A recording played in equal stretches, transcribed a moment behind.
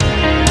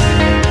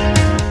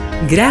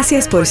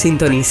Gracias por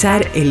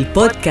sintonizar el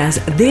podcast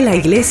de la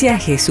Iglesia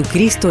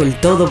Jesucristo el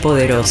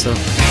Todopoderoso.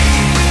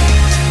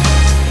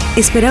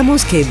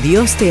 Esperamos que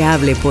Dios te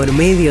hable por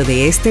medio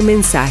de este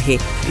mensaje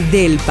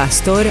del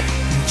pastor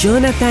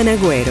Jonathan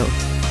Agüero.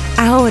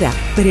 Ahora,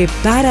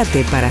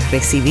 prepárate para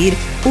recibir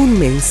un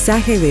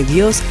mensaje de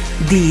Dios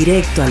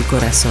directo al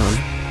corazón.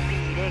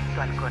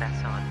 Directo al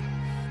corazón.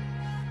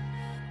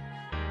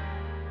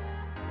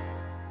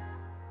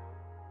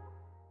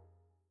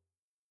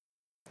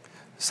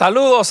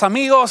 Saludos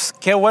amigos,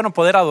 qué bueno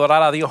poder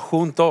adorar a Dios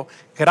juntos.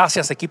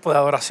 Gracias equipo de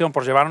adoración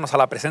por llevarnos a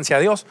la presencia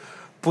de Dios.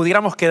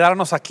 Pudiéramos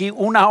quedarnos aquí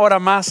una hora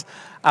más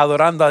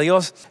adorando a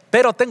Dios,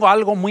 pero tengo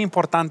algo muy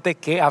importante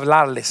que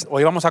hablarles.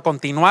 Hoy vamos a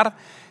continuar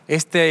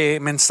este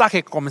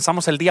mensaje que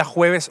comenzamos el día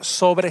jueves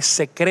sobre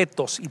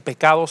secretos y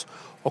pecados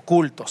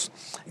ocultos.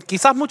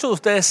 Quizás muchos de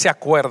ustedes se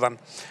acuerdan,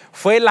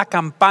 fue la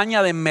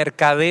campaña de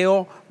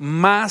mercadeo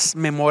más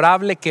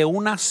memorable que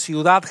una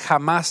ciudad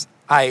jamás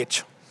ha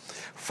hecho.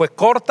 Fue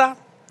corta,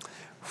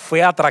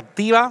 fue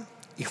atractiva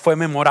y fue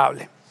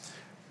memorable.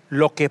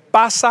 Lo que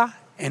pasa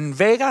en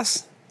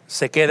Vegas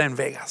se queda en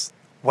Vegas.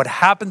 What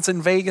happens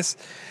in Vegas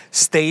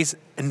stays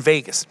in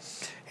Vegas.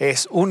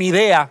 Es una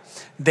idea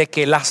de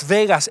que Las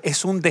Vegas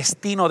es un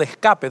destino de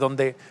escape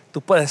donde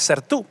tú puedes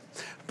ser tú.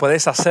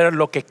 Puedes hacer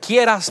lo que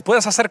quieras,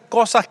 puedes hacer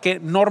cosas que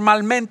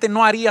normalmente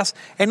no harías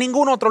en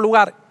ningún otro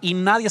lugar y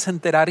nadie se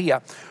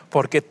enteraría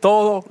porque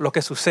todo lo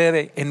que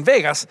sucede en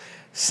Vegas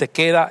se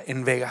queda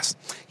en Vegas.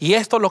 Y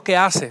esto lo que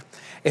hace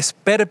es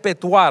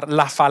perpetuar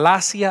la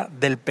falacia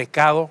del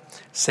pecado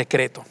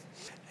secreto.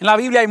 En la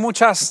Biblia hay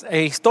muchas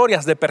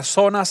historias de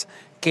personas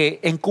que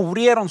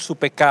encubrieron su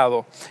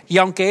pecado y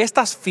aunque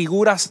estas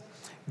figuras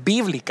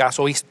bíblicas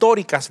o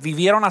históricas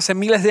vivieron hace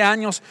miles de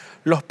años,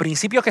 los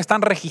principios que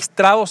están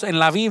registrados en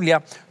la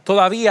Biblia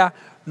todavía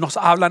nos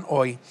hablan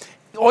hoy.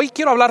 Hoy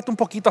quiero hablarte un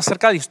poquito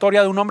acerca de la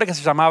historia de un hombre que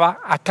se llamaba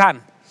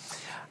Acán.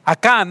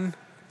 Acán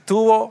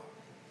tuvo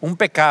un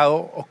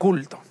pecado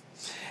oculto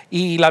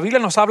y la Biblia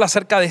nos habla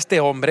acerca de este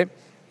hombre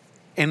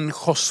en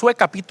Josué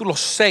capítulo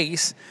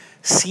 6,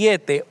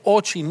 7,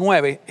 8 y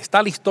 9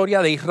 está la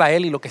historia de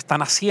Israel y lo que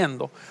están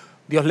haciendo.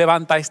 Dios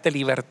levanta a este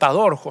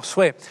libertador,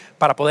 Josué,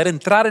 para poder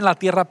entrar en la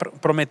tierra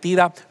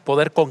prometida,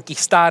 poder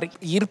conquistar e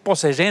ir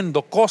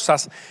poseyendo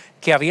cosas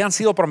que habían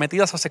sido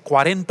prometidas hace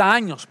 40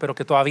 años, pero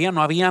que todavía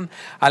no habían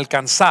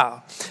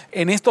alcanzado.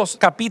 En estos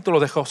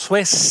capítulos de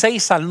Josué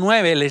 6 al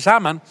 9 le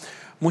llaman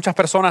muchas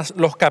personas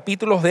los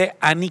capítulos de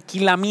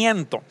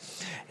aniquilamiento.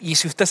 Y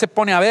si usted se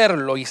pone a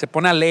verlo y se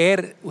pone a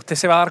leer, usted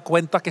se va a dar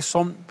cuenta que es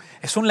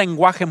un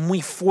lenguaje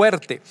muy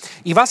fuerte.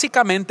 Y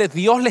básicamente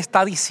Dios le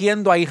está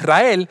diciendo a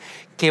Israel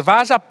que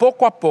vaya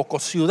poco a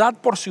poco, ciudad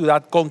por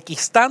ciudad,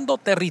 conquistando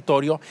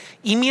territorio.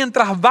 Y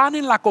mientras van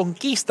en la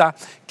conquista,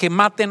 que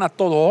maten a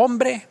todo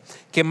hombre,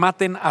 que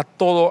maten a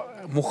toda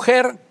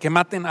mujer, que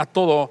maten a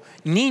todo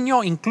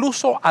niño,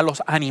 incluso a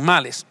los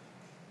animales.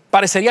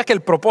 Parecería que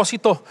el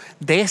propósito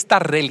de esta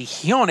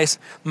religión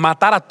es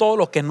matar a todo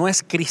lo que no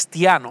es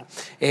cristiano.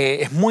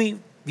 Es muy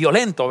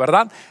violento,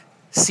 ¿verdad?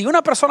 Si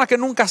una persona que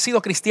nunca ha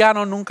sido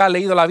cristiano, nunca ha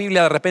leído la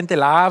Biblia, de repente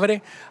la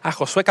abre a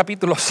Josué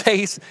capítulo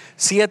 6,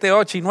 7,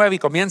 8 y 9 y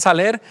comienza a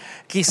leer,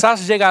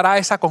 quizás llegará a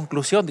esa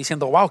conclusión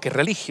diciendo, wow, qué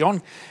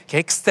religión, qué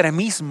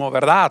extremismo,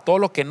 ¿verdad? Todo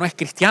lo que no es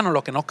cristiano,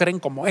 lo que no creen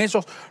como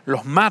ellos,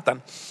 los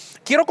matan.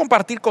 Quiero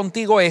compartir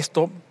contigo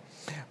esto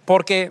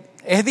porque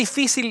es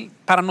difícil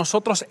para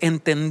nosotros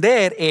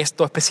entender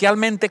esto,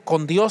 especialmente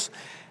con Dios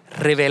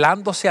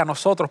revelándose a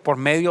nosotros por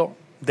medio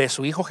de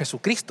su Hijo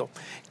Jesucristo,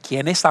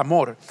 quien es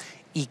amor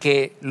y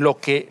que lo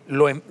que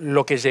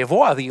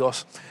llevó a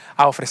Dios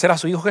a ofrecer a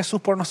su Hijo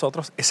Jesús por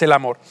nosotros es el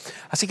amor.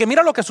 Así que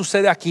mira lo que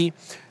sucede aquí,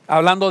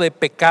 hablando de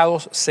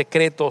pecados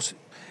secretos.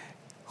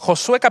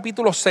 Josué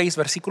capítulo 6,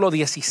 versículo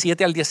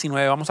 17 al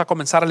 19, vamos a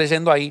comenzar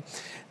leyendo ahí.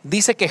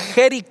 Dice que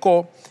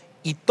Jericó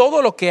y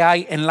todo lo que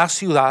hay en la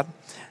ciudad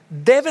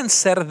deben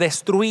ser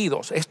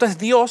destruidos. Esto es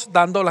Dios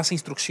dando las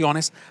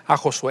instrucciones a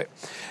Josué.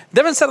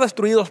 Deben ser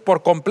destruidos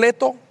por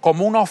completo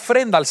como una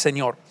ofrenda al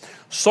Señor.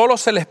 Solo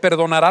se les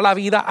perdonará la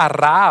vida a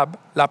Rahab,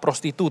 la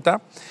prostituta,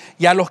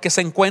 y a los que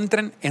se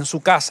encuentren en su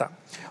casa,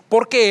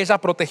 porque ella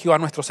protegió a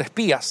nuestros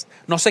espías.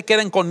 No se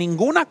queden con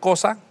ninguna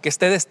cosa que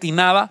esté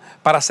destinada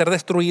para ser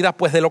destruida,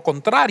 pues de lo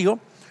contrario,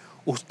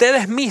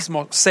 ustedes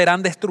mismos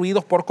serán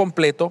destruidos por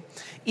completo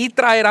y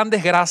traerán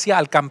desgracia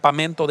al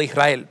campamento de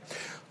Israel.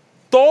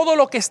 Todo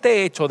lo que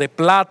esté hecho de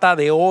plata,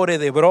 de oro,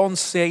 de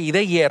bronce y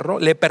de hierro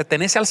le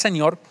pertenece al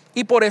Señor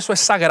y por eso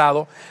es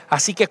sagrado.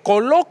 Así que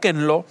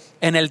colóquenlo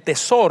en el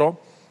tesoro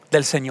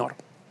del Señor.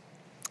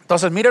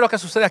 Entonces, mire lo que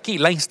sucede aquí.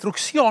 La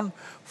instrucción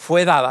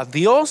fue dada.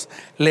 Dios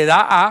le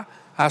da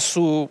a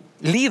su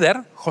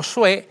líder,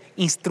 Josué,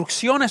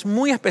 instrucciones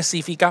muy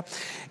específicas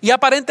y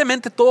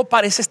aparentemente todo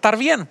parece estar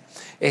bien.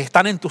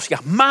 Están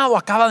entusiasmados,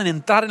 acaban de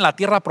entrar en la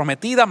tierra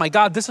prometida. My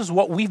God, this is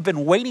what we've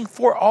been waiting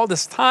for all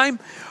this time.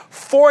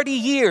 40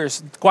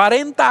 years,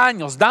 40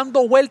 años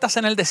dando vueltas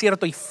en el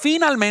desierto y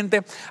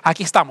finalmente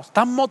aquí estamos.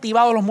 Están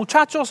motivados los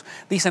muchachos,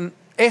 dicen,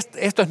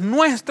 esto es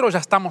nuestro, ya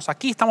estamos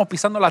aquí, estamos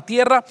pisando la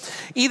tierra.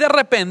 Y de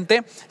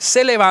repente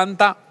se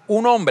levanta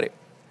un hombre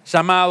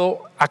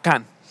llamado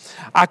Acán.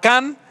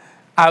 Acán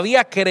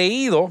había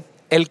creído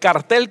el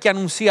cartel que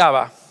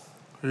anunciaba: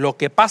 lo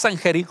que pasa en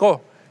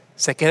Jericó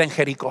se queda en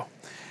Jericó.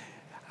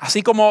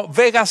 Así como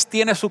Vegas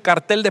tiene su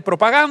cartel de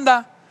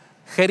propaganda,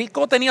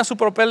 Jericó tenía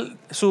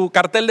su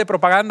cartel de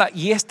propaganda,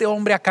 y este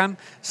hombre Acán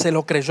se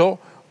lo creyó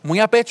muy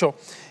a pecho.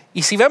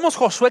 Y si vemos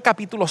Josué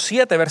capítulo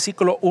 7,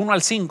 versículo 1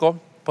 al 5,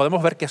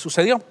 podemos ver qué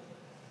sucedió.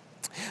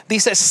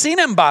 Dice: sin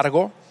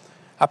embargo,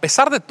 a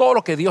pesar de todo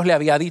lo que Dios le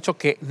había dicho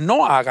que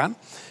no hagan,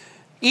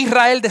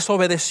 Israel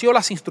desobedeció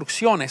las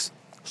instrucciones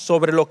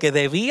sobre lo que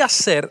debía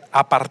ser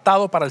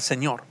apartado para el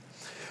Señor.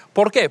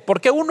 ¿Por qué?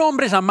 Porque un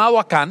hombre llamado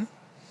Acán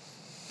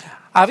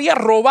había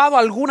robado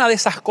alguna de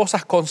esas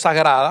cosas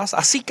consagradas,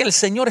 así que el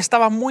Señor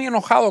estaba muy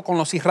enojado con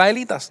los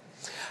israelitas.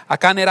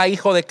 Acán era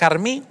hijo de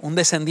Carmí, un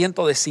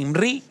descendiente de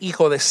Simri,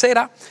 hijo de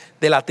Sera,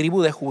 de la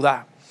tribu de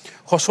Judá.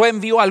 Josué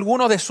envió a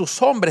algunos de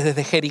sus hombres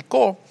desde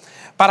Jericó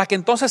para que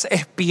entonces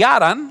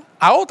espiaran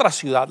a otra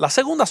ciudad, la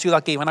segunda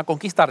ciudad que iban a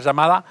conquistar,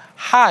 llamada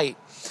Jai,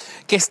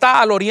 que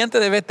está al oriente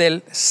de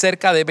Betel,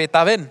 cerca de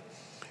Betabén.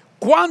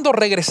 Cuando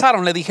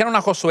regresaron, le dijeron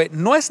a Josué: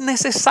 no es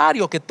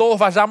necesario que todos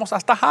vayamos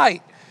hasta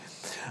Jai.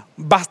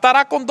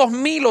 Bastará con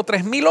 2,000 o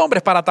 3,000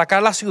 hombres para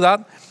atacar la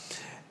ciudad,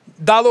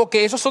 dado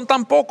que esos son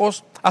tan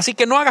pocos. Así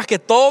que no hagas que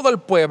todo el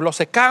pueblo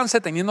se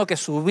canse teniendo que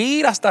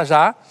subir hasta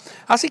allá.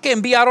 Así que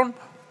enviaron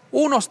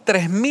unos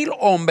 3,000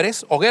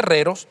 hombres o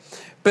guerreros,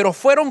 pero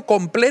fueron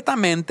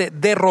completamente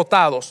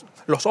derrotados.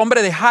 Los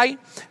hombres de Jai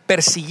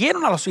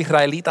persiguieron a los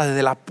israelitas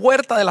desde la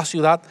puerta de la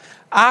ciudad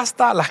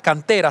hasta las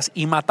canteras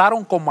y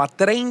mataron como a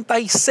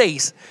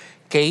 36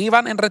 que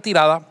iban en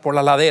retirada por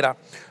la ladera.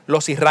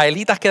 Los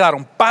israelitas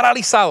quedaron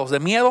paralizados de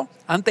miedo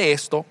ante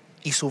esto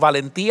y su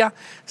valentía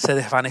se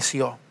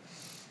desvaneció.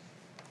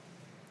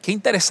 Qué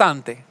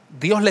interesante.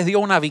 Dios les dio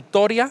una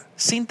victoria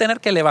sin tener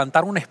que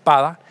levantar una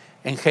espada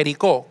en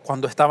Jericó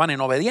cuando estaban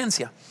en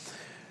obediencia.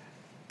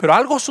 Pero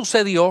algo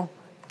sucedió,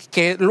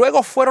 que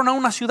luego fueron a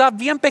una ciudad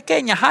bien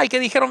pequeña, Jai, que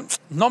dijeron: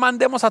 no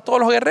mandemos a todos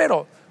los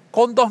guerreros,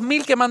 con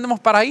 2,000 que mandemos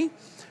para ahí,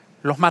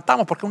 los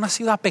matamos, porque es una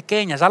ciudad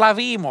pequeña, ya la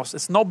vimos,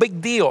 it's no big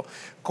deal.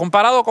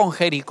 Comparado con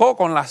Jericó,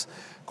 con las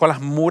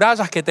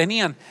murallas que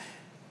tenían.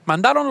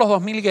 Mandaron los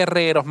 2,000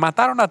 guerreros,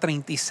 mataron a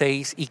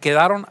 36 y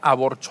quedaron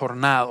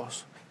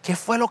aborchornados. ¿Qué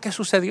fue lo que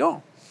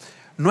sucedió?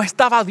 ¿No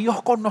estaba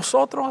Dios con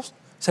nosotros?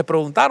 Se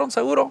preguntaron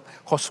seguro.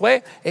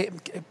 Josué,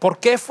 ¿por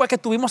qué fue que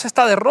tuvimos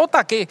esta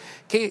derrota?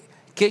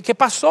 ¿Qué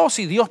pasó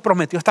si Dios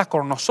prometió estar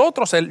con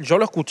nosotros? Yo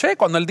lo escuché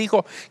cuando Él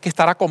dijo que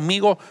estará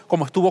conmigo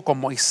como estuvo con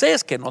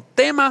Moisés, que no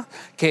tema,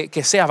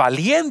 que sea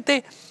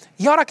valiente.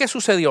 ¿Y ahora qué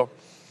sucedió?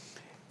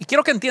 Y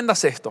quiero que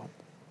entiendas esto.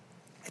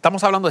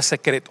 Estamos hablando de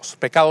secretos,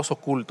 pecados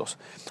ocultos.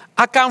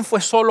 Acán fue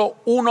solo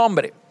un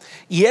hombre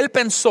y él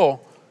pensó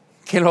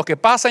que lo que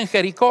pasa en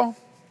Jericó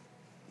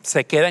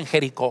se queda en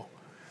Jericó.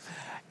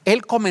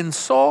 Él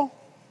comenzó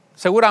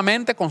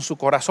seguramente con su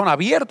corazón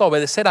abierto a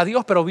obedecer a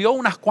Dios, pero vio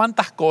unas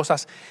cuantas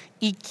cosas.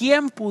 ¿Y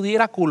quién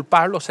pudiera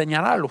culparlo,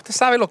 señalarlo? Usted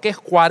sabe lo que es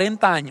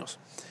 40 años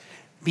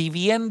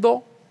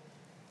viviendo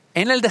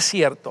en el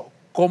desierto,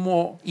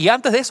 y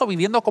antes de eso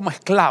viviendo como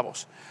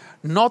esclavos,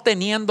 no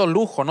teniendo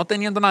lujo, no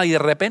teniendo nada, y de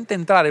repente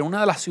entrar en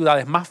una de las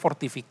ciudades más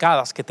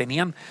fortificadas que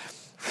tenían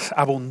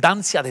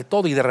abundancia de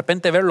todo, y de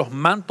repente ver los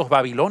mantos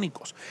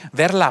babilónicos,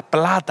 ver la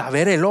plata,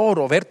 ver el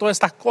oro, ver todas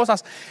estas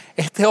cosas.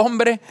 Este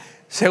hombre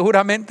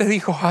seguramente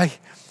dijo: ay,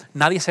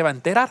 nadie se va a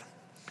enterar,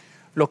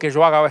 lo que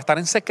yo haga va a estar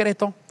en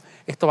secreto,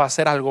 esto va a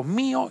ser algo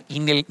mío y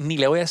ni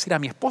le voy a decir a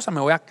mi esposa,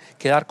 me voy a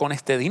quedar con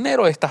este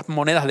dinero, estas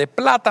monedas de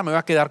plata, me voy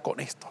a quedar con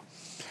esto.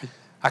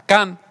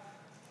 Acán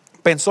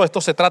pensó: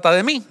 esto se trata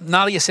de mí,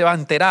 nadie se va a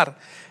enterar,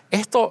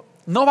 esto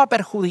no va a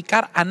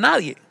perjudicar a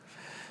nadie.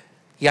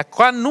 Y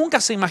Acán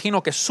nunca se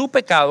imaginó que su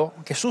pecado,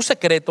 que su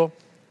secreto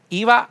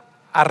iba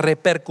a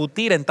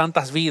repercutir en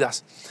tantas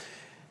vidas.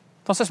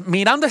 Entonces,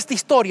 mirando esta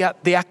historia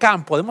de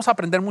Acán, podemos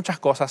aprender muchas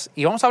cosas,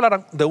 y vamos a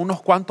hablar de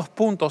unos cuantos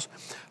puntos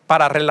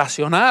para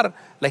relacionar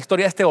la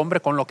historia de este hombre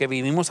con lo que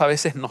vivimos a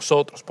veces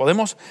nosotros.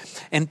 Podemos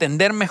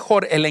entender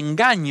mejor el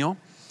engaño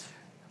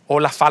o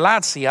la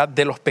falacia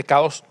de los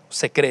pecados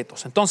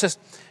secretos. Entonces,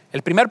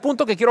 el primer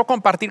punto que quiero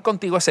compartir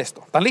contigo es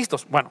esto. ¿Están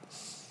listos? Bueno,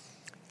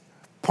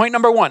 point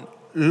number 1.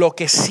 Lo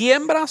que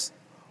siembras,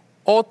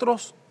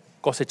 otros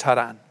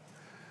cosecharán.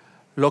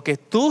 Lo que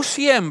tú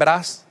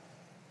siembras,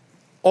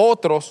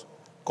 otros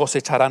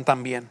cosecharán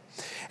también.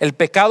 El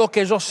pecado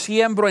que yo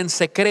siembro en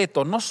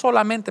secreto no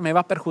solamente me va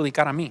a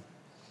perjudicar a mí,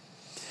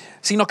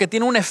 sino que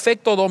tiene un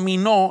efecto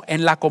dominó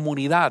en la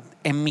comunidad,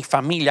 en mi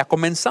familia,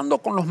 comenzando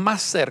con los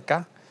más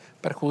cerca.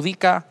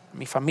 Perjudica a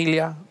mi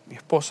familia, mi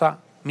esposa,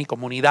 mi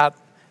comunidad,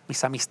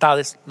 mis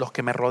amistades, los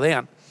que me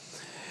rodean.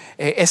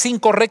 Es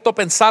incorrecto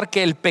pensar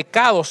que el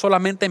pecado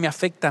solamente me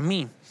afecta a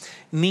mí.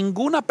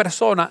 Ninguna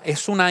persona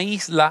es una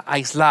isla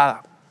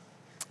aislada.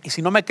 Y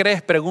si no me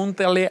crees,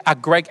 pregúntale a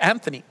Greg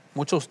Anthony.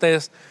 Muchos de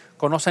ustedes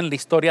conocen la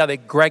historia de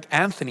Greg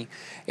Anthony.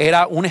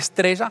 Era una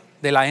estrella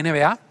de la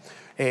NBA.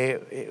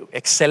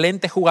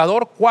 excelente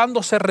jugador.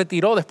 Cuando se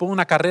retiró después de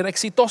una carrera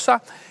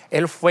exitosa,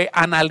 él fue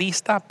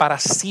analista para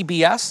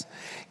CBS.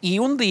 Y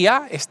un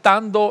día,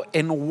 estando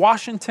en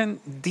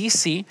Washington,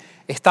 D.C.,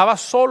 estaba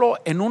solo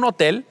en un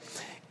hotel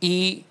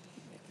y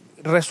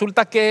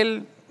resulta que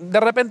él de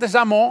repente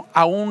llamó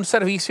a un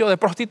servicio de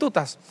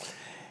prostitutas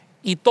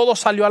y todo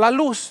salió a la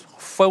luz.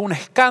 Fue un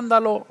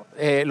escándalo,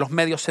 los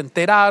medios se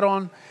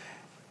enteraron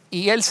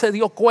y él se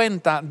dio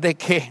cuenta de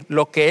que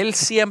lo que él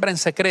siembra en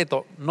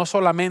secreto, no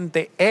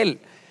solamente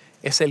él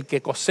es el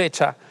que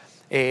cosecha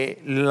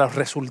los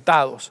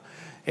resultados.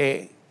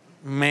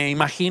 Me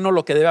imagino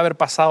lo que debe haber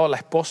pasado a la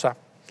esposa,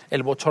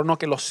 el bochorno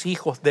que los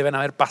hijos deben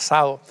haber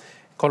pasado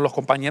con los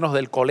compañeros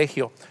del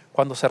colegio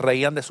cuando se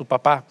reían de su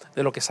papá,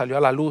 de lo que salió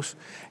a la luz.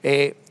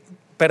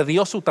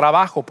 Perdió su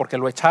trabajo porque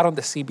lo echaron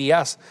de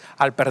CBS.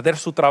 Al perder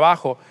su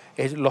trabajo,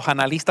 los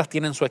analistas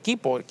tienen su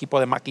equipo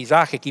de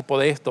maquillaje, equipo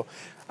de esto.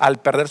 Al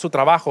perder su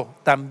trabajo,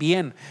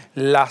 también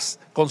las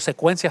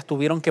consecuencias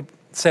tuvieron que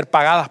ser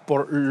pagadas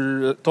por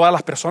todas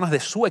las personas de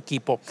su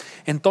equipo.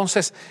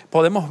 Entonces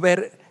podemos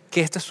ver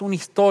que esta es una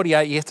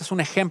historia y este es un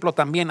ejemplo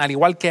también, al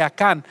igual que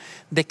Acán,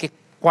 de que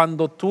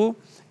cuando tú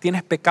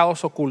tienes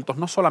pecados ocultos,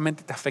 no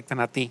solamente te afectan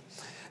a ti,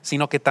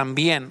 sino que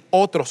también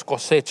otros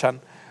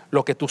cosechan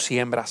lo que tú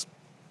siembras.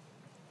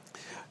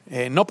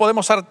 No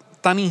podemos ser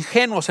tan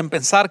ingenuos en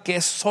pensar que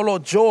es solo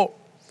yo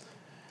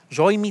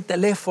y mi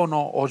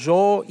teléfono, o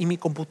yo y mi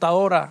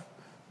computadora,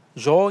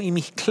 yo y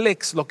mis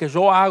clics, lo que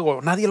yo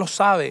hago, nadie lo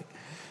sabe.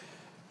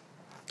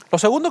 Lo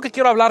segundo que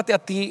quiero hablarte a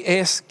ti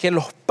es que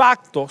los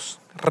pactos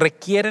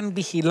requieren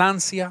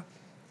vigilancia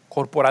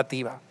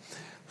corporativa.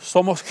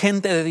 Somos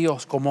gente de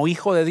Dios, como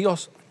hijo de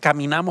Dios,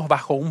 caminamos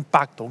bajo un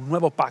pacto, un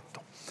nuevo pacto.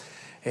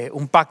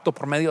 Un pacto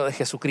por medio de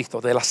Jesucristo,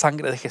 de la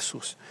sangre de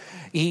Jesús.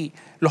 Y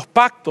los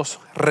pactos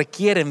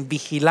requieren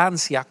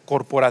vigilancia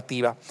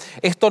corporativa.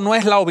 Esto no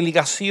es la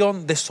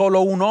obligación de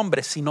solo un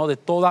hombre, sino de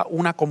toda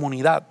una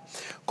comunidad.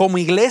 Como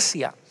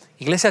iglesia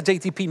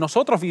JTP,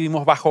 nosotros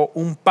vivimos bajo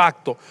un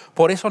pacto.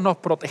 Por eso nos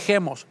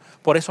protegemos,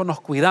 por eso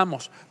nos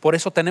cuidamos, por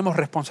eso tenemos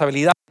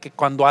responsabilidad. Que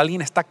cuando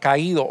alguien está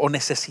caído o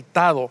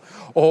necesitado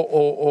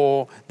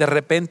o de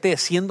repente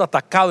siendo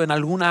atacado en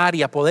alguna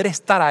área, poder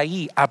estar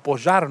ahí,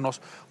 apoyarnos,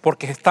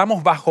 porque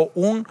estamos bajo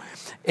un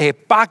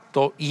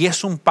pacto, y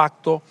es un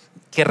pacto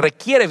que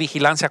requiere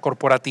vigilancia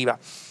corporativa.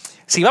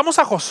 Si vamos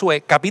a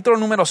Josué, capítulo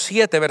número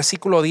 7,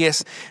 versículo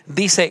 10,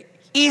 dice: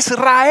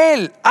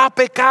 Israel ha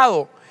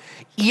pecado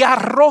y ha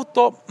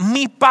roto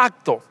mi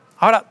pacto.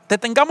 Ahora,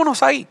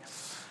 detengámonos ahí.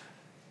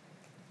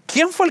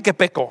 ¿Quién fue el que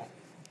pecó?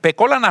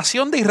 ¿Pecó la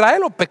nación de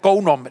Israel o pecó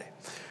un hombre?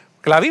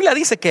 La Biblia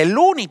dice que el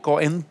único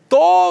en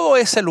todo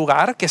ese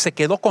lugar que se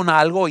quedó con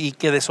algo y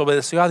que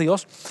desobedeció a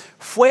Dios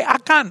fue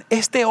Acán,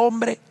 este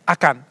hombre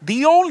Acán,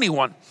 the only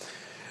one.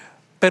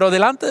 Pero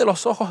delante de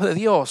los ojos de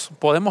Dios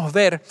podemos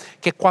ver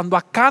que cuando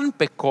Acán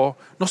pecó,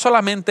 no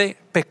solamente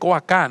pecó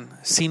Acán,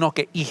 sino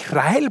que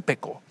Israel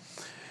pecó.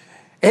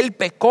 Él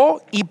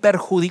pecó y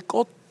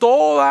perjudicó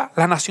toda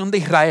la nación de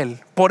Israel.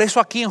 Por eso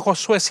aquí en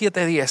Josué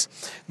 7:10,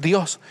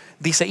 Dios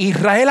dice: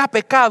 Israel ha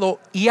pecado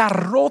y ha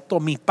roto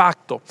mi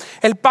pacto.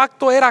 El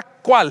pacto era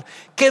 ¿cuál?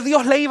 Que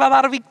Dios le iba a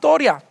dar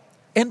victoria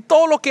en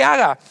todo lo que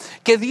haga.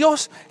 Que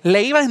Dios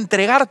le iba a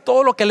entregar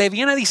todo lo que le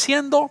viene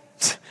diciendo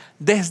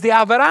desde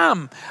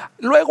Abraham,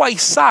 luego a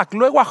Isaac,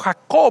 luego a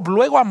Jacob,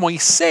 luego a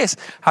Moisés,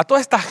 a toda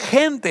esta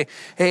gente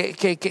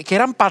que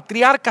eran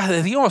patriarcas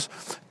de Dios.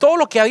 Todo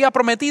lo que había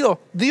prometido,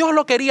 Dios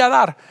lo quería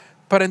dar.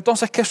 Pero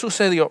entonces, ¿qué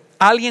sucedió?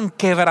 Alguien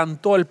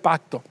quebrantó el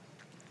pacto.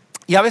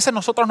 Y a veces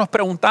nosotros nos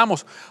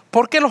preguntamos,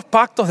 ¿por qué los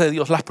pactos de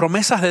Dios, las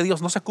promesas de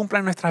Dios no se cumplen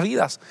en nuestras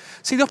vidas?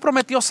 Si Dios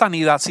prometió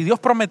sanidad, si Dios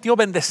prometió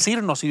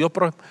bendecirnos, si Dios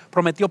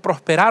prometió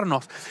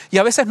prosperarnos. Y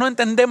a veces no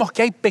entendemos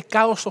que hay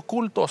pecados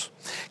ocultos,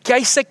 que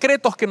hay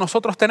secretos que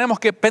nosotros tenemos,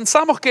 que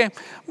pensamos que,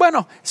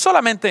 bueno,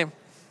 solamente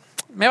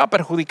me va a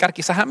perjudicar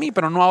quizás a mí,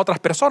 pero no a otras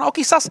personas. O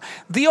quizás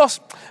Dios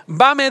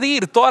va a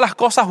medir todas las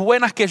cosas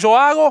buenas que yo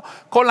hago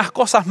con las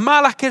cosas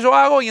malas que yo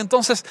hago. Y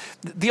entonces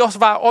Dios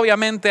va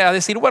obviamente a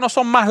decir, bueno,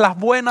 son más las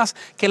buenas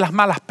que las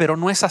malas. Pero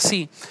no es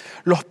así.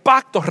 Los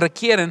pactos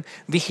requieren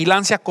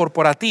vigilancia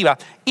corporativa.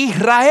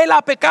 Israel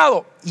ha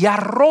pecado y ha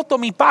roto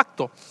mi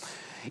pacto.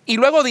 Y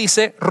luego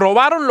dice,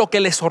 robaron lo que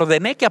les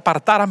ordené que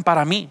apartaran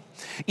para mí.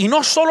 Y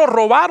no solo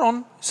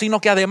robaron,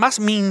 sino que además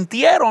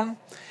mintieron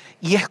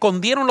y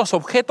escondieron los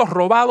objetos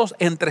robados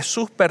entre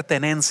sus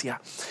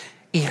pertenencias.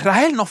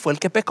 Israel no fue el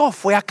que pecó,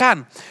 fue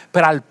Acán.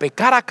 Pero al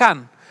pecar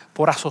Acán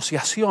por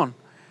asociación,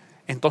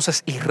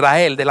 entonces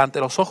Israel delante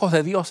de los ojos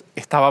de Dios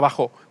estaba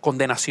bajo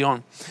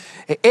condenación.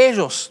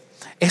 Ellos,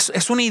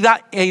 es una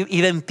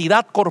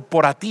identidad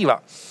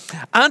corporativa.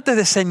 Antes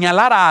de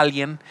señalar a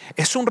alguien,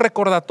 es un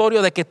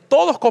recordatorio de que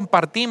todos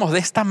compartimos de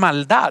esta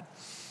maldad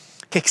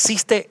que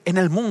existe en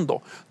el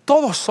mundo.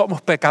 Todos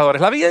somos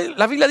pecadores. La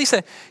Biblia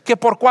dice que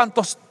por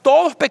cuantos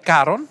todos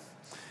pecaron,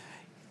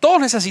 todos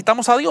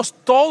necesitamos a Dios,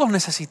 todos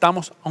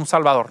necesitamos a un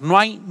Salvador. No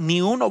hay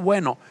ni uno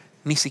bueno,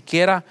 ni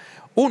siquiera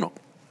uno.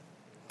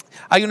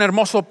 Hay un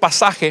hermoso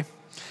pasaje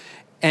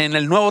en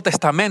el Nuevo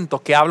Testamento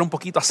que habla un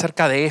poquito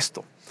acerca de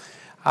esto.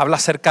 habla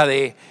acerca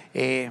de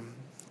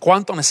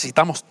cuánto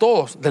necesitamos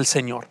todos del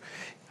Señor.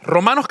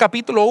 Romanos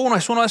capítulo 1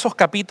 es uno de esos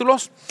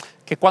capítulos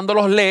que cuando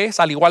los lees,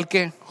 al igual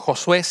que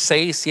Josué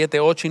 6, 7,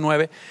 8 y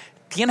 9,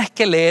 tienes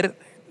que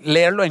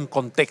leerlo en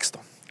contexto.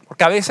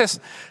 Porque a veces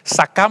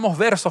sacamos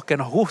versos que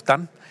nos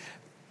gustan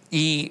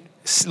y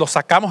los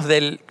sacamos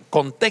del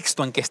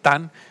contexto en que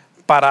están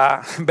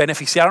para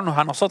beneficiarnos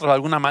a nosotros de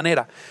alguna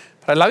manera.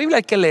 Pero la Biblia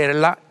hay que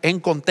leerla en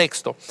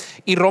contexto.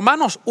 Y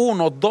Romanos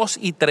 1, 2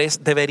 y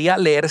 3 debería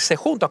leerse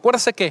junto.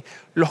 Acuérdense que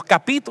los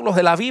capítulos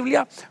de la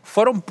Biblia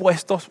fueron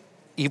puestos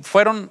y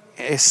fueron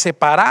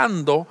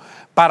separando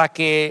para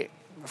que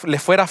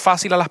les fuera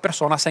fácil a las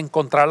personas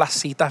encontrar las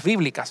citas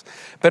bíblicas.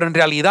 Pero en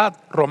realidad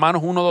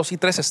Romanos 1, 2 y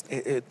 3,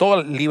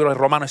 todo el libro de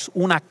Romanos es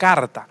una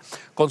carta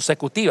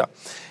consecutiva.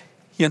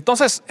 Y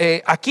entonces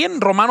aquí en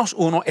Romanos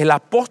 1 el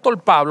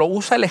apóstol Pablo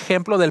usa el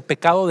ejemplo del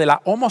pecado de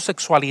la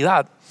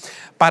homosexualidad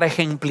para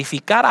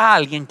ejemplificar a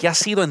alguien que ha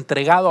sido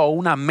entregado a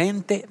una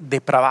mente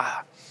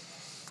depravada.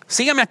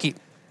 Sígueme aquí.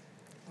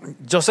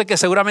 Yo sé que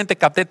seguramente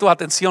capté tu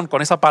atención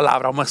con esa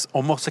palabra,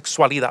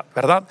 homosexualidad,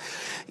 ¿verdad?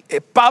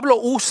 Pablo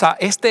usa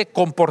este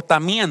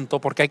comportamiento,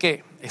 porque hay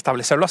que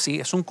establecerlo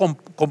así,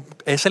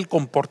 es el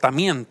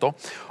comportamiento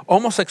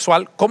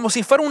homosexual como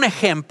si fuera un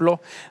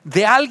ejemplo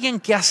de alguien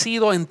que ha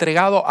sido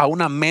entregado a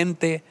una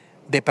mente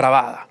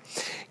depravada.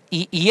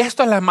 Y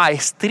esto es la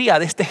maestría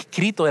de este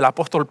escrito del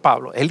apóstol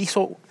Pablo. Él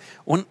hizo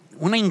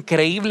una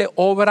increíble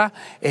obra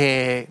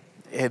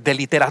de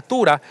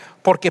literatura,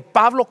 porque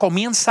Pablo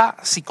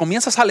si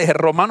comienzas a leer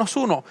Romanos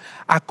 1,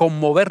 a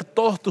conmover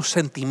todos tus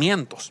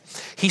sentimientos.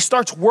 He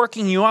starts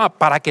working you up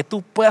para que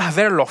tú puedas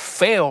ver lo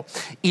feo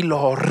y lo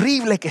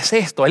horrible que es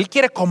esto. Él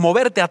quiere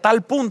conmoverte a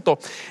tal punto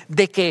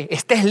de que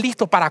estés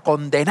listo para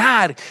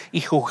condenar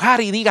y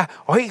juzgar y diga,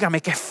 óigame,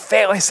 qué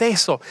feo es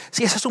eso.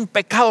 Si ese es un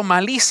pecado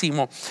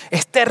malísimo,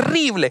 es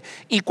terrible.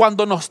 Y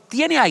cuando nos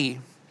tiene ahí,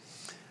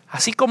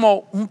 así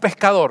como un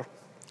pescador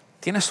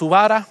tiene su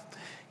vara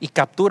y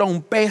captura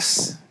un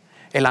pez,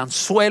 el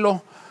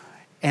anzuelo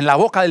en la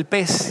boca del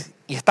pez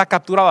y está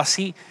capturado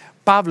así,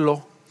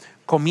 Pablo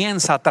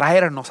comienza a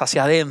traernos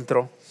hacia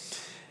adentro.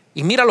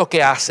 Y mira lo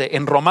que hace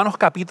en Romanos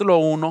capítulo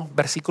 1,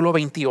 versículo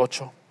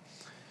 28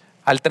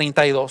 al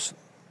 32.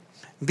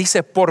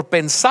 Dice, por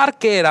pensar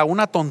que era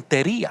una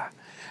tontería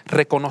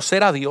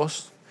reconocer a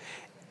Dios,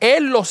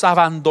 Él los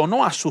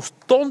abandonó a sus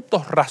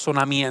tontos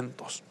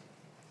razonamientos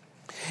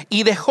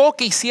y dejó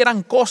que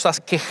hicieran cosas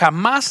que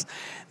jamás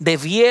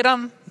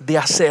debieran de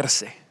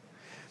hacerse.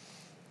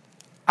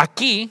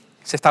 Aquí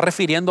se está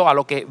refiriendo a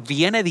lo que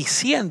viene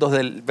diciendo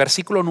del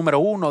versículo número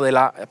 1 de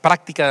la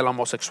práctica de la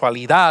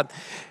homosexualidad.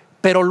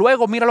 Pero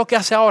luego mira lo que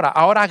hace ahora.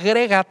 Ahora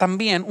agrega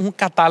también un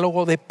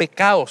catálogo de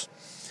pecados.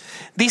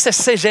 Dice,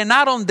 se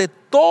llenaron de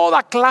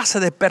toda clase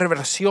de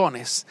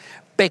perversiones,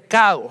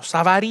 pecados,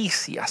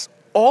 avaricias,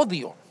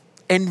 odio,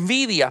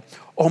 envidia,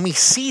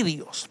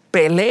 homicidios,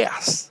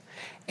 peleas,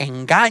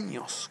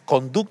 engaños,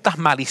 conductas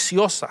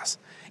maliciosas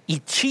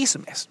y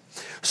chismes.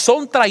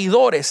 Son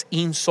traidores,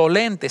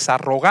 insolentes,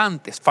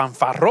 arrogantes,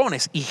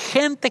 fanfarrones y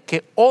gente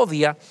que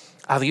odia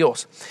a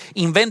Dios.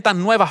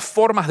 Inventan nuevas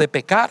formas de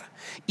pecar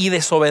y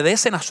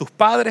desobedecen a sus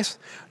padres.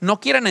 No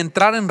quieren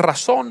entrar en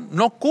razón,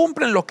 no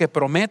cumplen lo que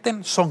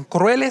prometen, son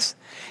crueles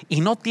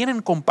y no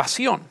tienen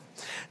compasión.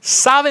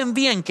 Saben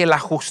bien que la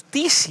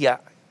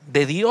justicia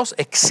de Dios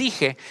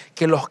exige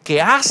que los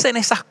que hacen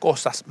esas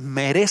cosas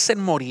merecen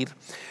morir,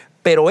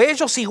 pero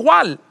ellos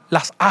igual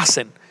las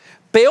hacen.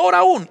 Peor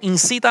aún,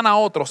 incitan a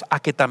otros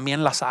a que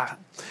también las hagan.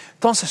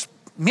 Entonces,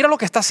 mira lo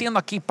que está haciendo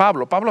aquí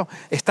Pablo. Pablo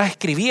está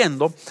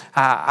escribiendo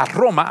a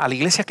Roma, a la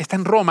iglesia que está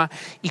en Roma,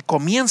 y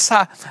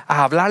comienza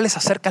a hablarles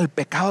acerca del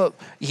pecado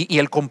y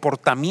el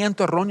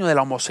comportamiento erróneo de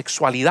la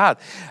homosexualidad,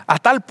 a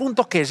tal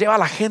punto que lleva a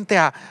la gente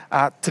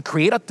to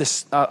create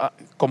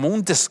como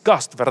un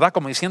disgust, ¿verdad?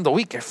 Como diciendo,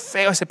 uy, qué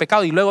feo ese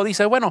pecado. Y luego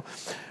dice, bueno,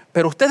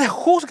 pero ustedes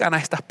juzgan a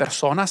estas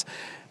personas,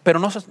 pero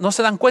no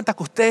se dan cuenta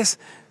que ustedes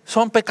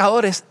son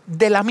pecadores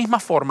de la misma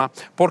forma,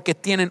 porque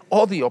tienen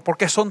odio,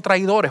 porque son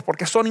traidores,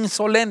 porque son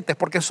insolentes,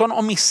 porque son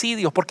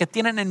homicidios, porque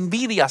tienen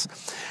envidias.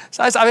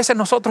 ¿Sabes? A veces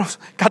nosotros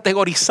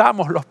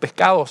categorizamos los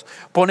pecados,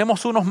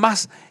 ponemos unos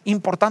más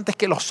importantes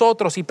que los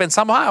otros y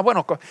pensamos,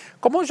 bueno,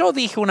 como yo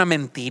dije una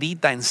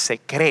mentirita en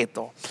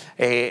secreto,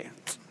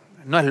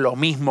 no es lo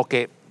mismo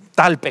que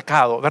tal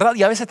pecado, ¿verdad?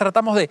 Y a veces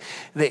tratamos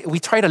we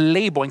try to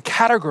label and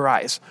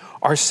categorize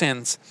our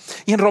sins.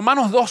 Y en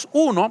Romanos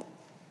 2:1,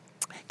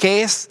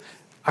 que es,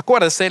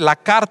 acuérdense, la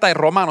carta de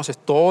Romanos es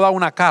toda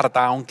una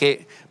carta,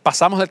 aunque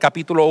pasamos del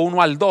capítulo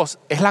 1 al 2,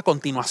 es la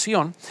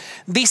continuación.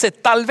 Dice,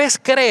 tal vez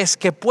crees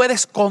que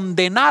puedes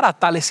condenar a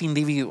tales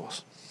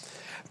individuos,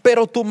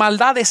 pero tu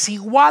maldad es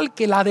igual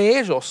que la de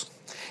ellos.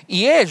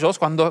 Y ellos,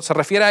 cuando se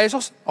refiere a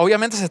ellos,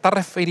 obviamente se está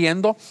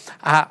refiriendo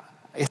a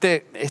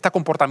este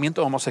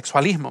comportamiento de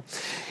homosexualismo.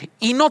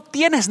 Y no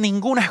tienes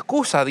ninguna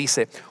excusa,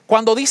 dice.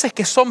 Cuando dices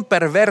que son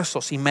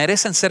perversos y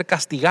merecen ser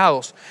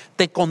castigados,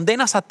 te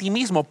condenas a ti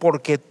mismo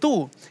porque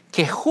tú,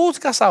 que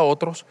juzgas a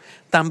otros,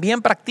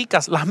 también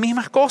practicas las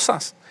mismas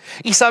cosas.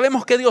 Y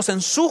sabemos que Dios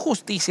en su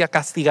justicia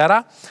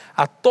castigará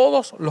a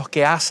todos los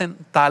que hacen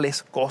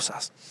tales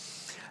cosas.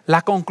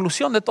 La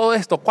conclusión de todo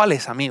esto, ¿cuál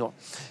es, amigo?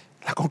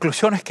 La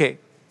conclusión es que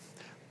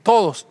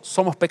todos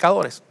somos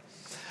pecadores.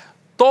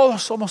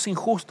 Todos somos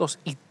injustos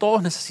y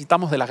todos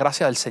necesitamos de la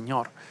gracia del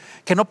Señor.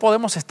 Que no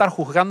podemos estar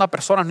juzgando a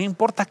personas, no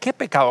importa qué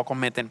pecado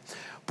cometen.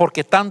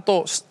 Porque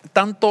tanto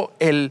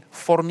el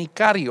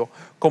fornicario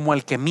como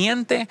el que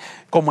miente,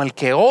 como el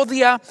que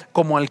odia,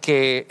 como el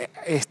que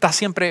está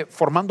siempre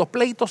formando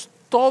pleitos,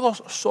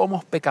 todos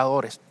somos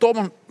pecadores.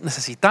 Todos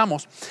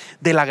necesitamos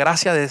de la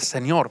gracia del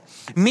Señor.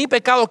 Mi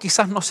pecado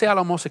quizás no sea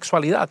la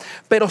homosexualidad,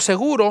 pero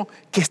seguro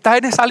que está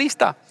en esa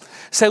lista.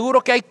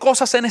 Seguro que hay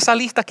cosas en esa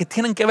lista que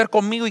tienen que ver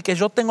conmigo y que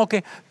yo tengo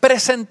que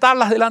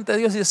presentarlas delante de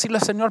Dios y decirle: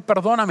 Señor,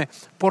 perdóname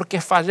porque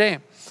fallé,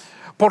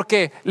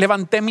 porque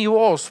levanté mi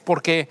voz,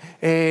 porque,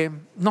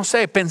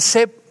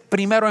 pensé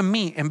primero en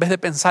mí en vez de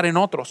pensar en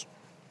otros.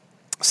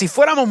 Si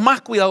fuéramos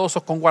más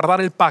cuidadosos con guardar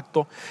el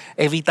pacto,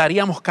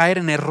 evitaríamos caer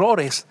en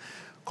errores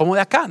como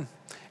de Acán,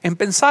 en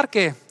pensar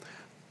que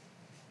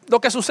lo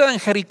que sucede en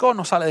Jericó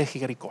no sale de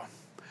Jericó.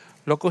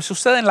 Lo que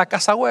sucede en la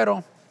casa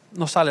Agüero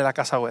no sale de la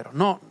casa Agüero.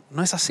 No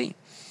es así.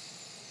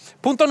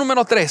 Punto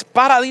número 3.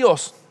 Para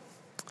Dios,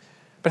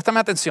 préstame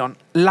atención,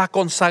 la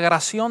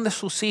consagración de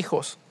sus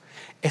hijos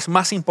es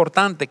más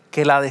importante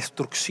que la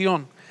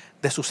destrucción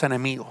de sus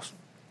enemigos.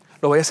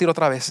 Lo voy a decir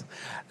otra vez.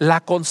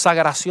 La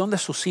consagración de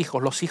sus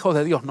hijos, los hijos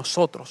de Dios,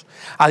 nosotros.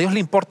 A Dios le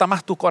importa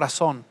más tu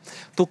corazón,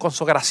 tu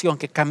consagración,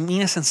 que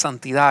camines en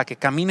santidad, que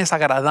camines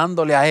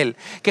agradándole a Él.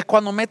 Que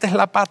cuando metes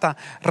la pata,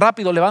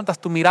 rápido levantas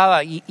tu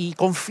mirada y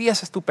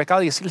confieses tu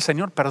pecado y decir: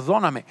 Señor,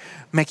 perdóname,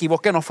 me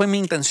equivoqué, no fue mi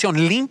intención,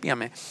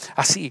 límpiame.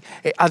 Así,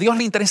 a Dios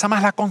le interesa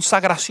más la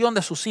consagración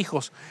de sus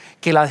hijos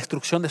que la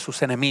destrucción de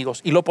sus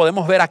enemigos. Y lo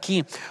podemos ver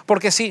aquí,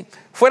 porque si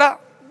fuera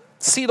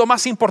sido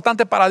más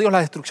importante para Dios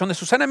la destrucción de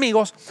sus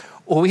enemigos,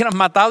 hubieran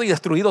matado y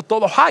destruido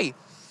todo Jai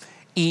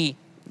y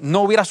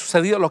no hubiera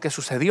sucedido lo que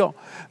sucedió.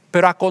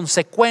 Pero a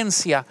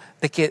consecuencia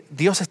de que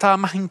Dios estaba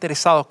más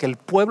interesado que el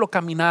pueblo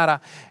caminara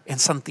en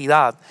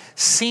santidad,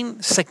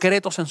 sin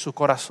secretos en su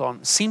corazón,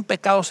 sin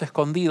pecados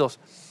escondidos,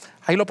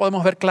 ahí lo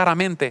podemos ver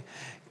claramente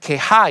que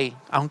Jai,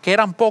 aunque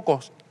eran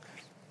pocos,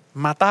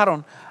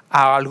 mataron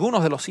a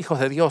algunos de los hijos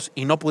de Dios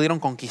y no pudieron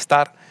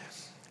conquistar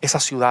esa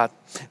ciudad.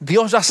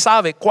 Dios ya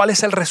sabe cuál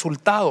es el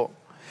resultado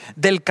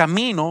del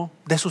camino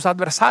de sus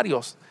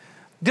adversarios.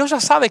 Dios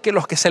ya sabe que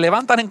los que se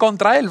levantan en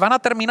contra de Él van a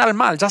terminar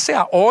mal, ya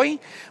sea hoy,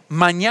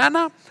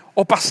 mañana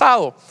o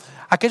pasado.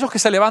 Aquellos que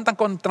se levantan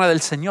contra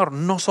el Señor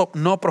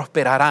no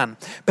prosperarán.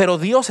 Pero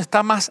Dios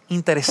está más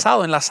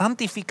interesado en la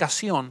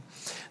santificación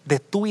de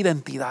tu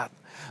identidad.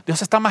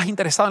 Dios está más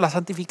interesado en la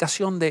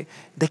santificación de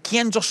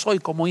quién yo soy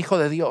como hijo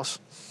de Dios.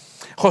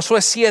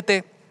 Josué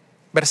 7,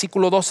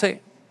 versículo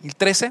 12 y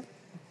 13.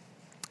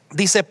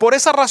 Dice: por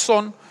esa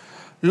razón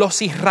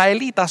los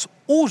israelitas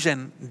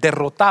huyen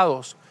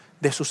derrotados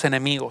de sus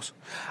enemigos.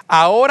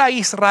 Ahora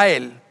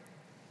Israel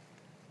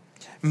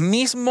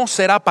mismo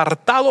será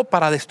apartado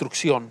para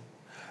destrucción.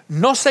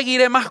 No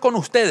seguiré más con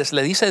ustedes,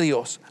 le dice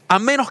Dios, a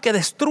menos que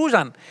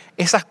destruyan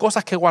esas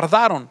cosas que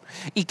guardaron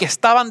y que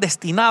estaban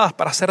destinadas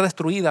para ser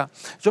destruidas.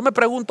 Yo me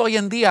pregunto hoy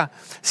en día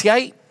si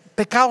hay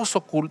pecados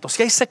ocultos,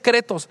 si hay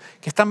secretos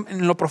que están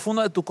en lo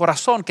profundo de tu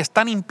corazón, que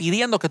están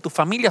impidiendo que tu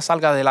familia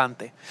salga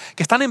adelante,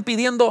 que están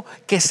impidiendo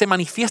que se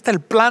manifieste el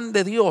plan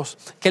de Dios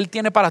que Él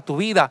tiene para tu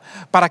vida,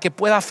 para que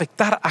pueda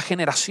afectar a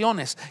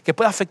generaciones, que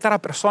pueda afectar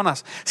a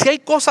personas. Si hay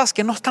cosas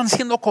que no están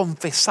siendo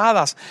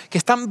confesadas, que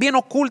están bien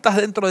ocultas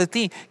dentro de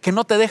ti, que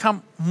no te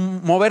dejan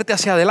moverte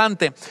hacia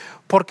adelante,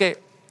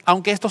 porque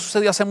aunque esto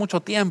sucedió hace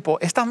mucho tiempo,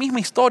 esta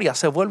misma historia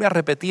se vuelve a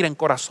repetir en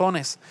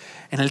corazones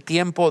en el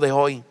tiempo de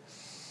hoy.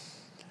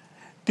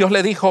 Dios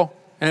le dijo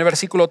en el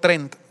versículo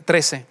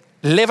 13: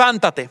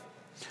 levántate,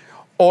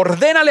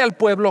 ordénale al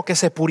pueblo que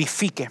se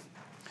purifique,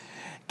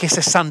 que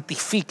se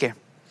santifique,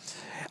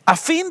 a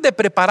fin de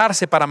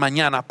prepararse para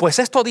mañana. Pues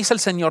esto dice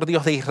el Señor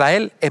Dios de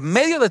Israel: en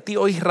medio de ti,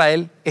 oh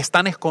Israel,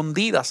 están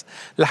escondidas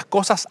las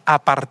cosas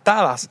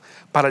apartadas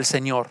para el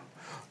Señor.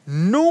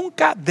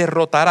 Nunca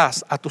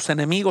derrotarás a tus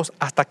enemigos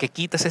hasta que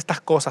quites estas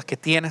cosas que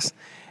tienes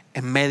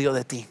en medio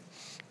de ti.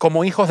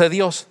 Como hijos de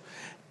Dios,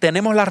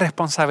 tenemos la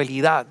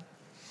responsabilidad,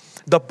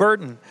 the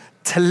burden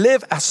to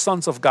live as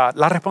sons of God,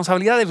 la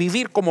responsabilidad de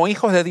vivir como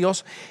hijos de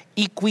Dios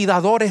y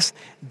cuidadores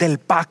del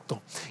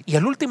pacto. Y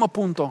el último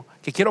punto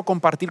que quiero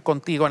compartir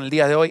contigo en el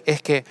día de hoy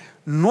es que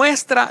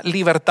nuestra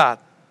libertad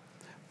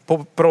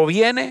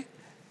proviene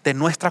de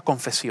nuestra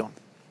confesión.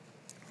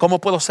 ¿Cómo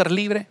puedo ser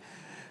libre?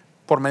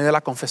 Por medio de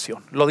la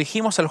confesión. Lo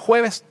dijimos el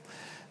jueves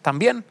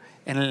también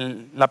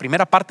en la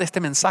primera parte de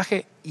este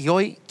mensaje, y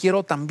hoy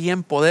quiero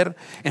también poder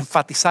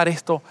enfatizar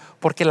esto,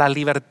 porque la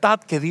libertad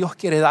que Dios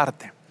quiere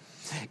darte,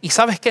 y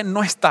sabes que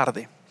no es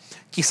tarde.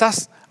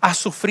 Quizás has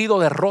sufrido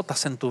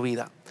derrotas en tu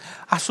vida,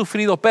 has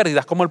sufrido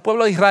pérdidas como el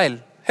pueblo de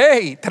Israel.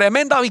 ¡Hey!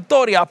 Tremenda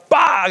victoria,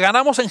 ¡pah!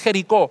 Ganamos en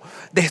Jericó,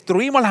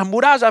 destruimos las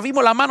murallas,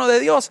 vimos la mano de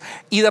Dios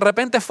y de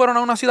repente fueron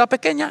a una ciudad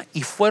pequeña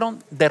y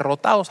fueron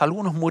derrotados,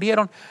 algunos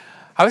murieron.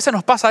 A veces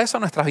nos pasa eso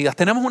en nuestras vidas,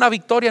 tenemos una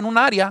victoria en un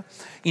área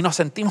y nos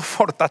sentimos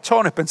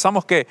fortachones,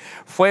 pensamos que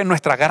fue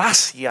nuestra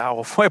gracia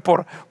o fue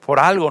por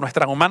algo,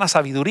 nuestra humana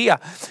sabiduría,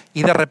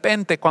 y de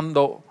repente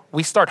cuando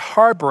we start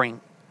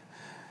harboring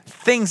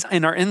things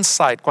in our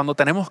inside, cuando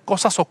tenemos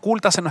cosas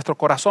ocultas en nuestro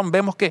corazón,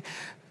 vemos que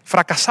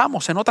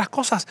fracasamos en otras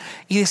cosas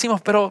y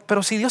decimos,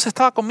 pero si Dios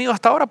estaba conmigo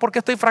hasta ahora, ¿por qué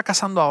estoy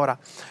fracasando ahora?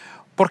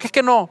 ¿Por qué es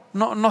que no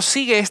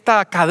sigue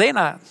esta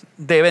cadena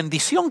de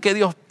bendición que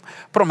Dios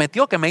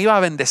prometió que me iba a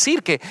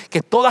bendecir, que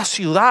toda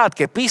ciudad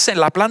que pise en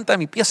la planta de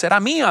mi pie será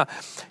mía?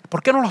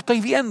 ¿Por qué no lo estoy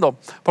viendo?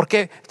 ¿Por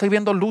qué estoy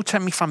viendo lucha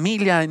en mi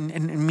familia,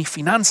 en mis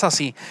finanzas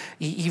y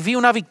vi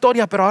una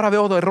victoria, pero ahora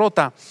veo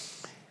derrota?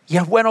 Y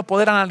es bueno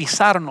poder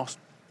analizarnos,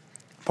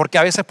 porque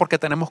a veces porque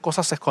tenemos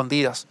cosas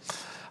escondidas.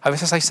 A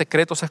veces hay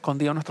secretos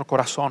escondidos en nuestro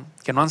corazón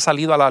que no han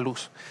salido a la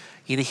luz.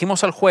 Y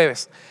dijimos el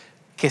jueves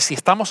que si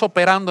estamos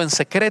operando en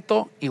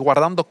secreto y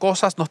guardando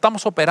cosas, no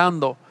estamos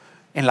operando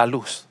en la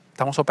luz,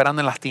 estamos operando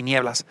en las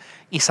tinieblas.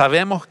 Y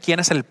sabemos quién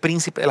es el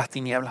príncipe de las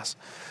tinieblas.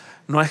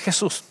 No es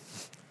Jesús,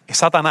 es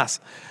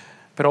Satanás.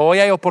 Pero hoy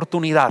hay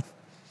oportunidad.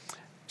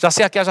 Ya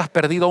sea que hayas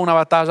perdido una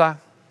batalla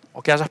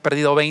o que hayas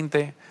perdido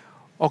 20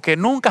 o que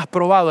nunca has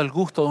probado el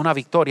gusto de una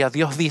victoria,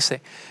 Dios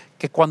dice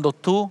que cuando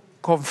tú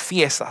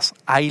confiesas,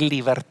 hay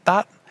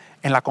libertad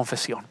en la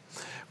confesión.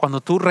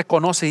 Cuando tú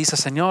reconoces y dices,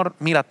 Señor,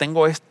 mira,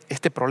 tengo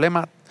este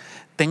problema,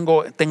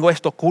 tengo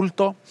esto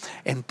oculto,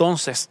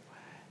 entonces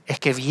es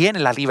que viene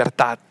la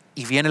libertad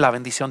y viene la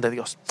bendición de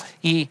Dios.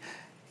 Y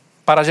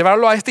para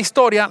llevarlo a esta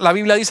historia, la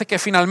Biblia dice que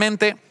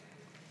finalmente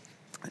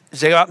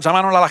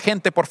llamaron a la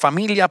gente por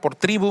familia, por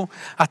tribu,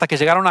 hasta que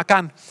llegaron a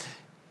Can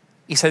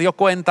y se dio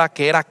cuenta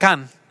que era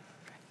Can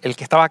el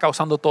que estaba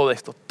causando todo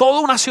esto.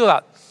 Toda una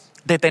ciudad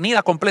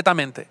detenida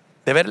completamente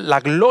de ver la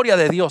gloria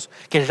de Dios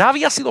que ya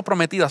había sido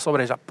prometida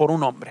sobre ella por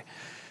un hombre.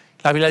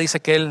 La Biblia dice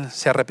que él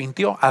se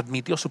arrepintió,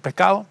 admitió su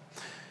pecado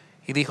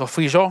y dijo,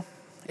 fui yo,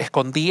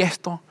 escondí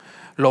esto,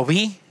 lo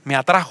vi, me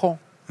atrajo,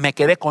 me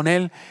quedé con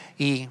él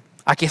y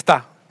aquí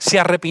está. Se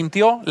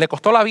arrepintió, le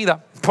costó la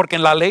vida, porque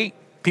en la ley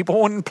people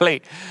wouldn't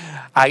play.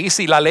 Ahí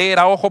sí, la ley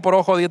era ojo por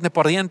ojo, diente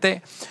por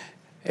diente,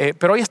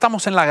 pero hoy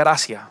estamos en la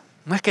gracia.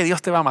 No es que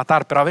Dios te va a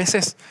matar, pero a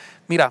veces,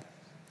 mira,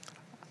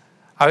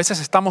 a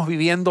veces estamos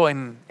viviendo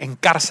en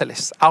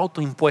cárceles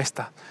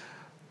autoimpuestas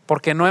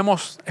porque no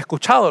hemos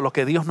escuchado lo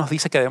que Dios nos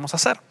dice que debemos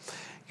hacer.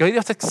 Y hoy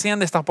Dios te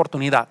extiende esta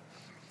oportunidad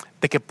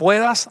de que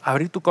puedas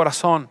abrir tu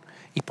corazón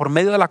y por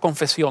medio de la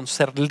confesión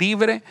ser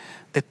libre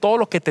de todo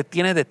lo que te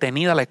tiene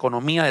detenida la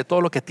economía, de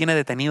todo lo que tiene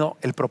detenido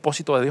el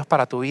propósito de Dios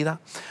para tu vida,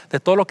 de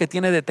todo lo que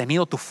tiene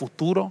detenido tu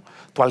futuro,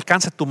 tu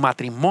alcance, tu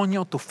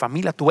matrimonio, tu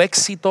familia, tu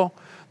éxito.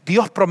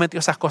 Dios prometió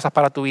esas cosas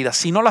para tu vida.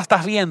 Si no la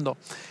estás viendo,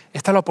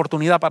 esta es la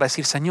oportunidad para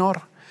decir,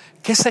 Señor,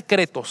 ¿qué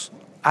secretos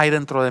hay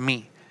dentro de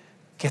mí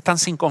que están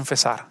sin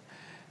confesar?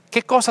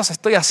 ¿Qué cosas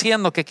estoy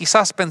haciendo que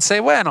quizás pensé,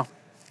 bueno,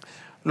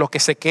 lo que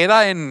se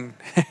queda en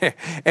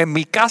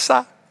mi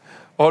casa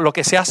o lo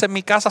que se hace en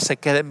mi casa se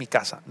queda en mi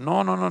casa?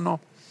 No.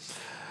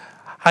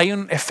 Hay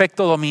un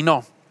efecto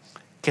dominó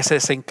que se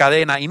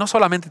desencadena y no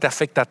solamente te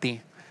afecta a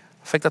ti,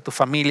 afecta a tu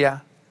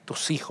familia,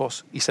 tus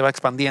hijos y se va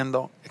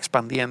expandiendo.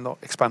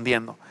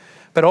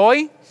 Pero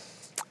hoy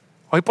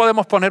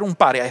podemos poner un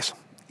pare a eso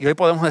y hoy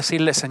podemos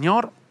decirle,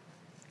 Señor,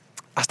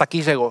 hasta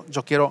aquí llegó,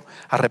 yo quiero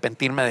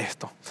arrepentirme de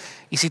esto.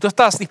 Y si tú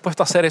estás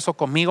dispuesto a hacer eso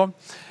conmigo,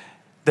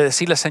 de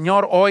decirle,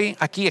 Señor, hoy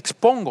aquí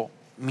expongo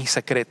mis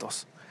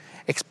secretos,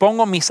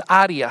 expongo mis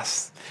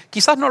áreas.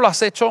 Quizás no lo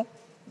has hecho,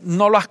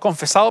 no lo has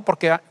confesado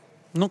porque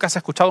nunca has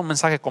escuchado un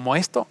mensaje como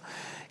esto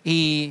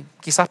y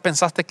quizás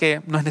pensaste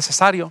que no es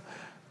necesario,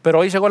 pero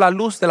hoy llegó la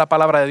luz de la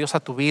palabra de Dios a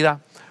tu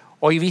vida.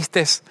 Hoy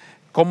vistes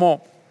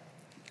cómo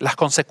las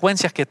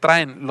consecuencias que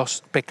traen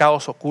los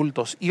pecados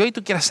ocultos y hoy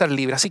tú quieres ser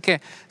libre. Así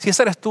que si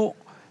ese eres tú,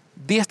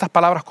 di estas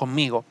palabras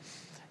conmigo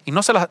y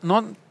no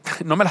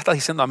me las estás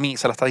diciendo a mí,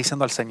 se las está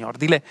diciendo al Señor.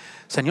 Dile,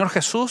 Señor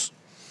Jesús,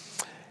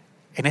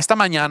 en esta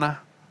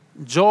mañana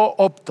yo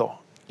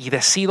opto y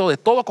decido de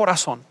todo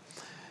corazón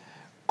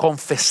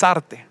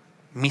confesarte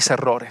mis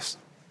errores.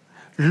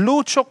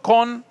 Lucho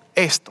con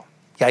esto.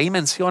 Y ahí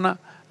menciona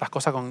las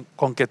cosas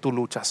con que tú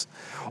luchas.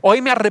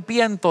 Hoy me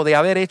arrepiento de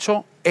haber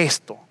hecho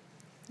esto.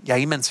 Y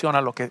ahí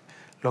menciona lo que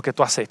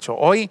tú has hecho.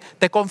 Hoy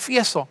te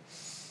confieso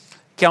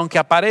que aunque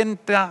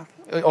aparenta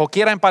o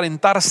quiera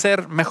aparentar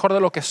ser mejor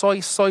de lo que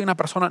soy una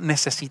persona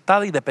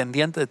necesitada y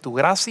dependiente de tu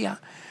gracia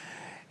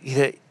y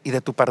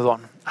de tu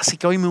perdón. Así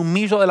que hoy me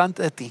humillo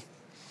delante de ti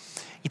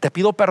y te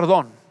pido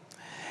perdón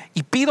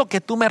y pido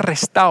que tú me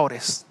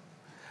restaures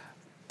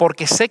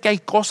porque sé que hay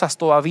cosas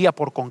todavía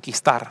por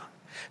conquistar.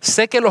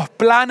 Sé que los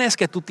planes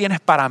que tú tienes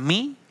para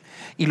mí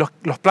y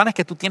los planes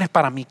que tú tienes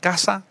para mi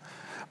casa,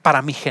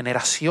 para mis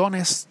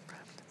generaciones,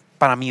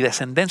 para mi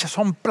descendencia,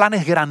 son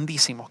planes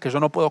grandísimos que yo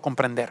no puedo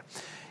comprender.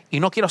 Y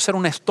no quiero ser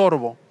un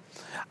estorbo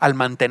al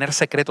mantener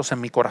secretos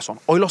en mi corazón.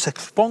 Hoy los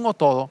expongo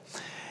todo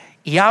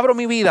y abro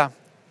mi vida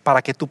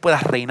para que tú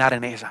puedas reinar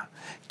en ella.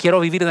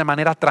 Quiero vivir de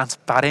manera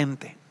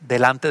transparente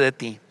delante de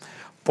ti,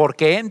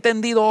 porque he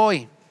entendido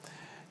hoy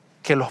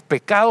que los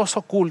pecados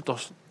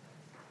ocultos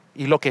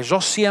y lo que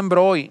yo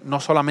siembro hoy no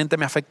solamente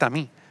me afecta a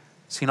mí,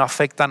 sino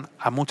afectan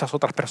a muchas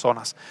otras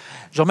personas.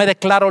 Yo me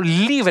declaro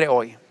libre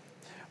hoy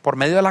por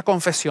medio de la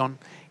confesión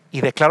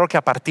y declaro que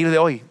a partir de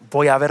hoy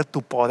voy a ver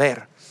tu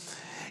poder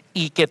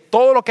y que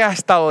todo lo que ha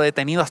estado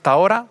detenido hasta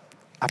ahora,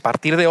 a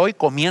partir de hoy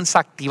comienza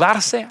a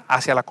activarse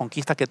hacia la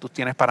conquista que tú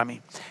tienes para mí.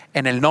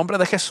 En el nombre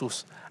de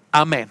Jesús,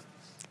 amén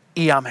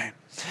y amén.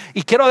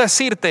 Y quiero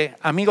decirte,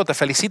 amigo, te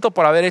felicito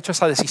por haber hecho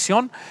esa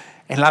decisión.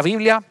 En la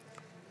Biblia,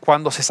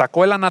 cuando se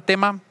sacó el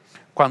anatema,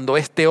 cuando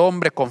este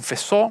hombre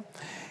confesó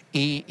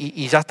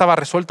y ya estaba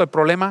resuelto el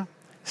problema,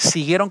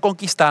 siguieron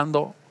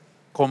conquistando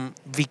con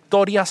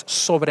victorias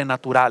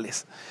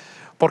sobrenaturales.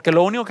 Porque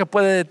lo único que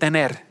puede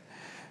detener,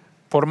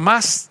 por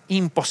más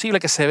imposible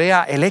que se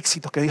vea el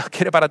éxito que Dios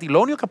quiere para ti,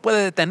 lo único que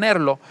puede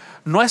detenerlo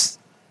no es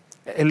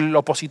el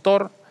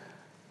opositor,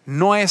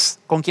 no es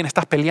con quien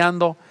estás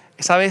peleando,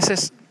 es a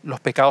veces los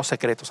pecados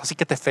secretos. Así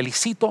que te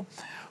felicito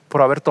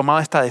por haber tomado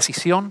esta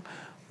decisión.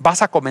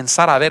 Vas a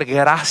comenzar a ver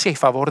gracia y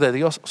favor de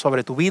Dios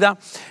sobre tu vida.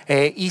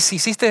 Y si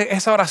hiciste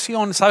esa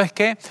oración, ¿sabes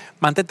qué?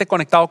 Mantente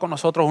conectado con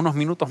nosotros unos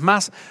minutos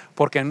más,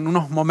 porque en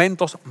unos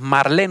momentos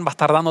Marlene va a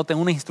estar dándote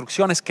unas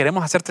instrucciones.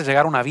 Queremos hacerte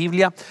llegar una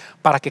Biblia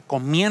para que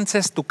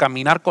comiences tu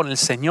caminar con el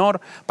Señor,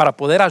 para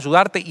poder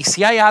ayudarte. Y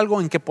si hay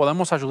algo en que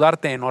podemos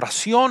ayudarte en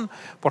oración,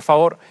 por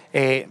favor,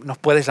 nos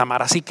puedes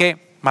llamar. Así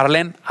que,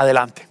 Marlene,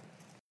 adelante.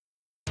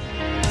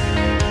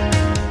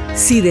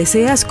 Si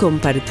deseas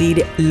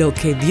compartir lo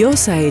que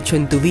Dios ha hecho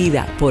en tu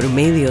vida por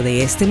medio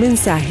de este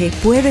mensaje,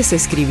 puedes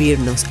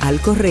escribirnos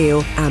al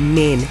correo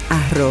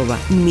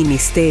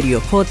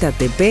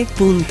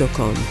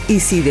amen@ministeriojtp.com. Y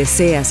si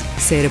deseas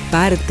ser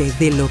parte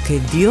de lo que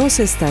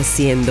Dios está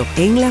haciendo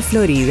en la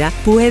Florida,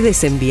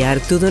 puedes enviar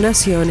tu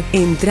donación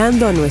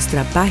entrando a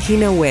nuestra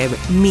página web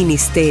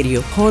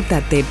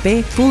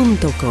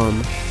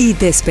ministeriojtp.com. Y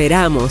te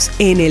esperamos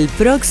en el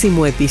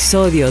próximo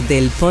episodio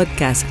del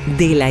podcast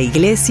de la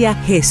Iglesia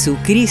Jesucristo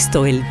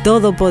el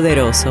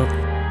Todopoderoso.